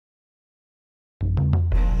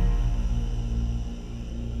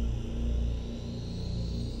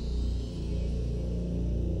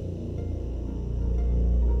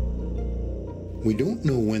We don't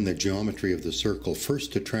know when the geometry of the circle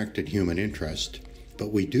first attracted human interest,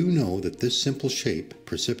 but we do know that this simple shape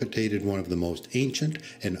precipitated one of the most ancient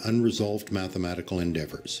and unresolved mathematical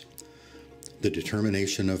endeavors, the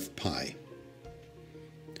determination of pi.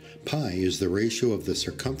 Pi is the ratio of the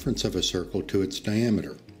circumference of a circle to its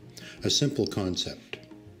diameter, a simple concept.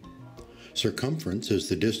 Circumference is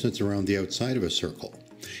the distance around the outside of a circle,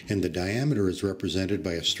 and the diameter is represented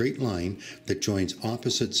by a straight line that joins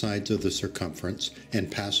opposite sides of the circumference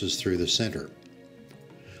and passes through the center.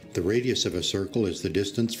 The radius of a circle is the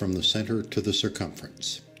distance from the center to the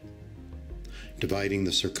circumference. Dividing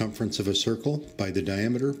the circumference of a circle by the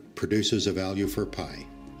diameter produces a value for pi.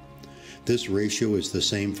 This ratio is the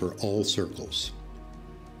same for all circles.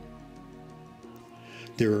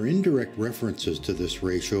 There are indirect references to this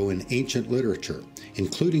ratio in ancient literature,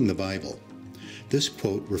 including the Bible. This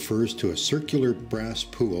quote refers to a circular brass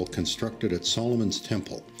pool constructed at Solomon's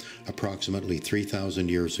temple approximately 3,000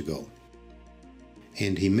 years ago.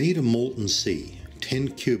 And he made a molten sea, 10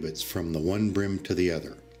 cubits from the one brim to the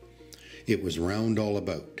other. It was round all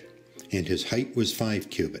about, and his height was 5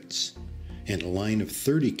 cubits, and a line of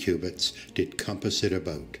 30 cubits did compass it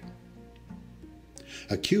about.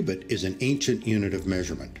 A cubit is an ancient unit of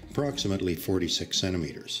measurement, approximately 46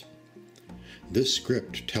 centimeters. This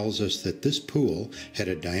script tells us that this pool had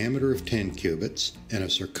a diameter of 10 cubits and a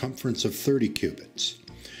circumference of 30 cubits.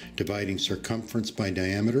 Dividing circumference by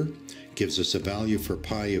diameter gives us a value for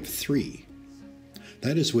pi of 3.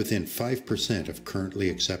 That is within 5% of currently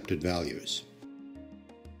accepted values.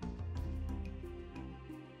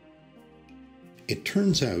 It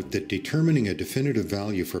turns out that determining a definitive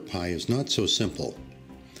value for pi is not so simple.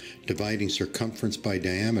 Dividing circumference by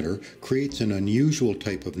diameter creates an unusual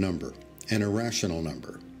type of number, an irrational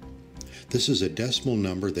number. This is a decimal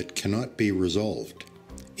number that cannot be resolved.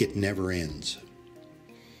 It never ends.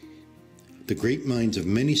 The great minds of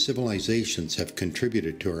many civilizations have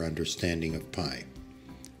contributed to our understanding of pi.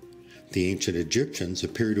 The ancient Egyptians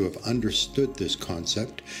appear to have understood this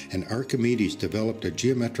concept, and Archimedes developed a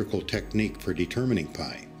geometrical technique for determining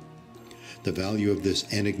pi. The value of this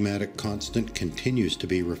enigmatic constant continues to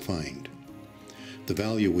be refined. The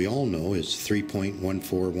value we all know is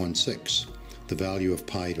 3.1416, the value of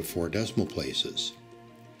pi to 4 decimal places.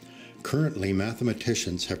 Currently,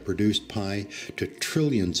 mathematicians have produced pi to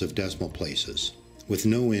trillions of decimal places, with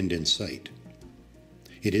no end in sight.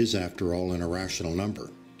 It is, after all, an irrational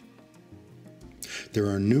number. There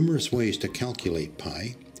are numerous ways to calculate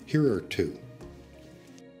pi. Here are 2.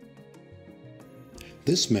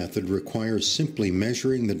 This method requires simply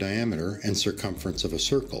measuring the diameter and circumference of a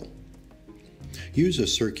circle. Use a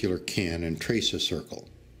circular can and trace a circle.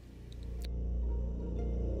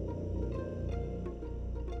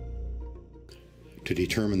 To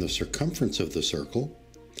determine the circumference of the circle,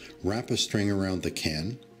 wrap a string around the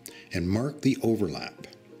can and mark the overlap.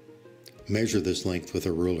 Measure this length with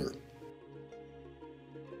a ruler.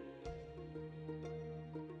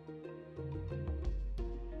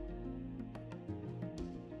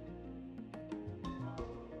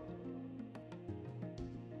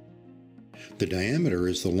 The diameter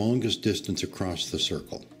is the longest distance across the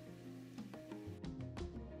circle.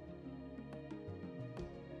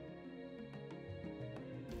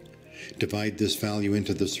 Divide this value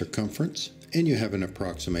into the circumference, and you have an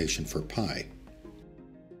approximation for pi.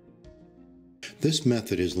 This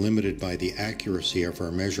method is limited by the accuracy of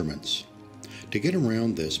our measurements. To get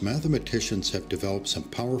around this, mathematicians have developed some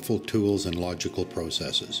powerful tools and logical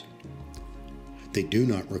processes. They do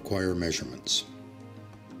not require measurements.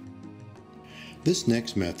 This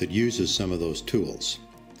next method uses some of those tools.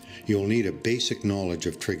 You'll need a basic knowledge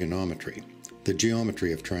of trigonometry, the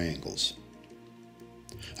geometry of triangles.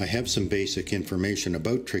 I have some basic information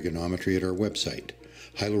about trigonometry at our website,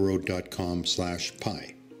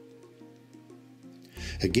 hylaroad.com/pi.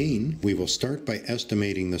 Again, we will start by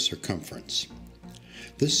estimating the circumference.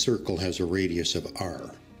 This circle has a radius of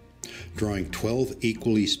r. Drawing 12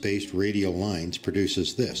 equally spaced radial lines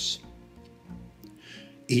produces this.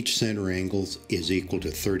 Each center angle is equal to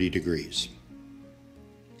 30 degrees.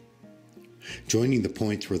 Joining the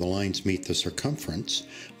points where the lines meet the circumference,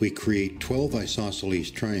 we create 12 isosceles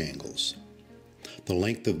triangles. The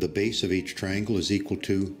length of the base of each triangle is equal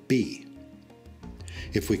to b.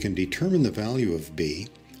 If we can determine the value of b,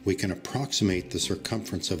 we can approximate the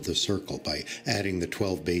circumference of the circle by adding the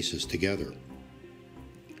 12 bases together.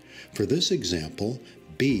 For this example,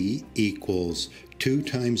 b equals 2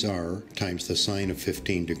 times r times the sine of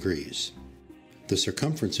 15 degrees. The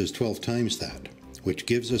circumference is 12 times that, which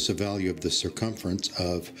gives us a value of the circumference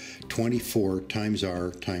of 24 times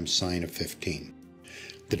r times sine of 15.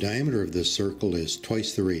 The diameter of this circle is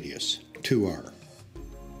twice the radius, 2r.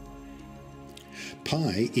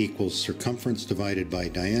 Pi equals circumference divided by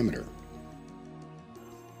diameter,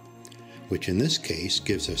 which in this case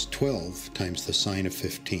gives us 12 times the sine of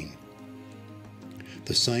 15.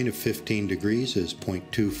 The sine of 15 degrees is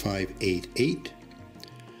 0.2588.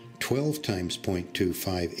 12 times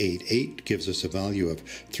 0.2588 gives us a value of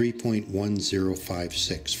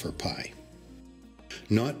 3.1056 for pi.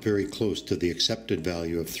 Not very close to the accepted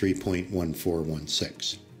value of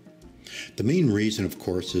 3.1416. The main reason, of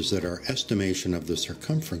course, is that our estimation of the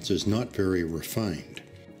circumference is not very refined.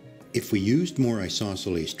 If we used more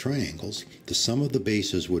isosceles triangles, the sum of the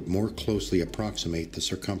bases would more closely approximate the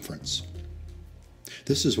circumference.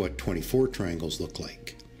 This is what 24 triangles look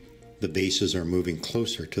like. The bases are moving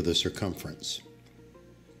closer to the circumference.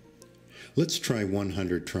 Let's try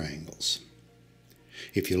 100 triangles.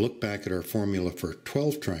 If you look back at our formula for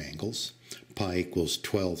 12 triangles, pi equals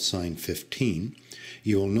 12 sine 15,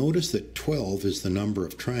 you will notice that 12 is the number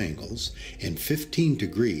of triangles and 15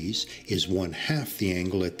 degrees is 1/2 the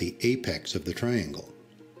angle at the apex of the triangle.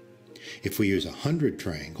 If we use 100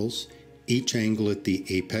 triangles, each angle at the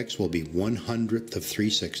apex will be 1/100th of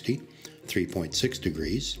 360, 3.6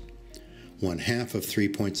 degrees. 1/2 of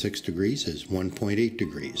 3.6 degrees is 1.8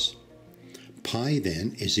 degrees. Pi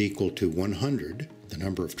then is equal to 100, the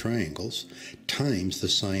number of triangles, times the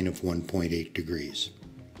sine of 1.8 degrees.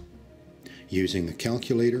 Using the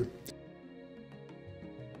calculator,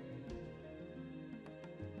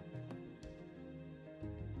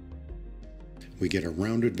 we get a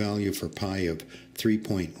rounded value for pi of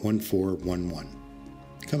 3.1411,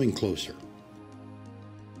 coming closer.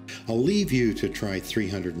 I'll leave you to try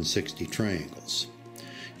 360 triangles.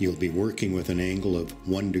 You'll be working with an angle of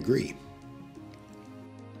 1 degree.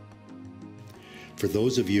 For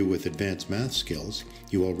those of you with advanced math skills,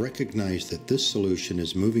 you will recognize that this solution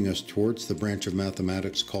is moving us towards the branch of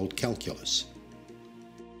mathematics called calculus.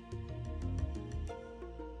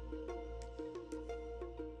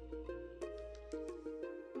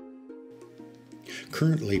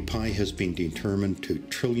 Currently, pi has been determined to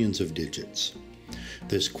trillions of digits.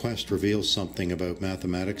 This quest reveals something about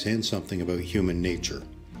mathematics and something about human nature.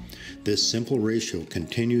 This simple ratio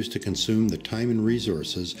continues to consume the time and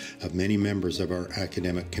resources of many members of our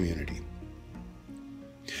academic community.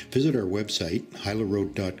 Visit our website,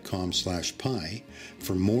 hylarode.com/pi,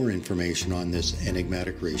 for more information on this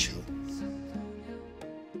enigmatic ratio.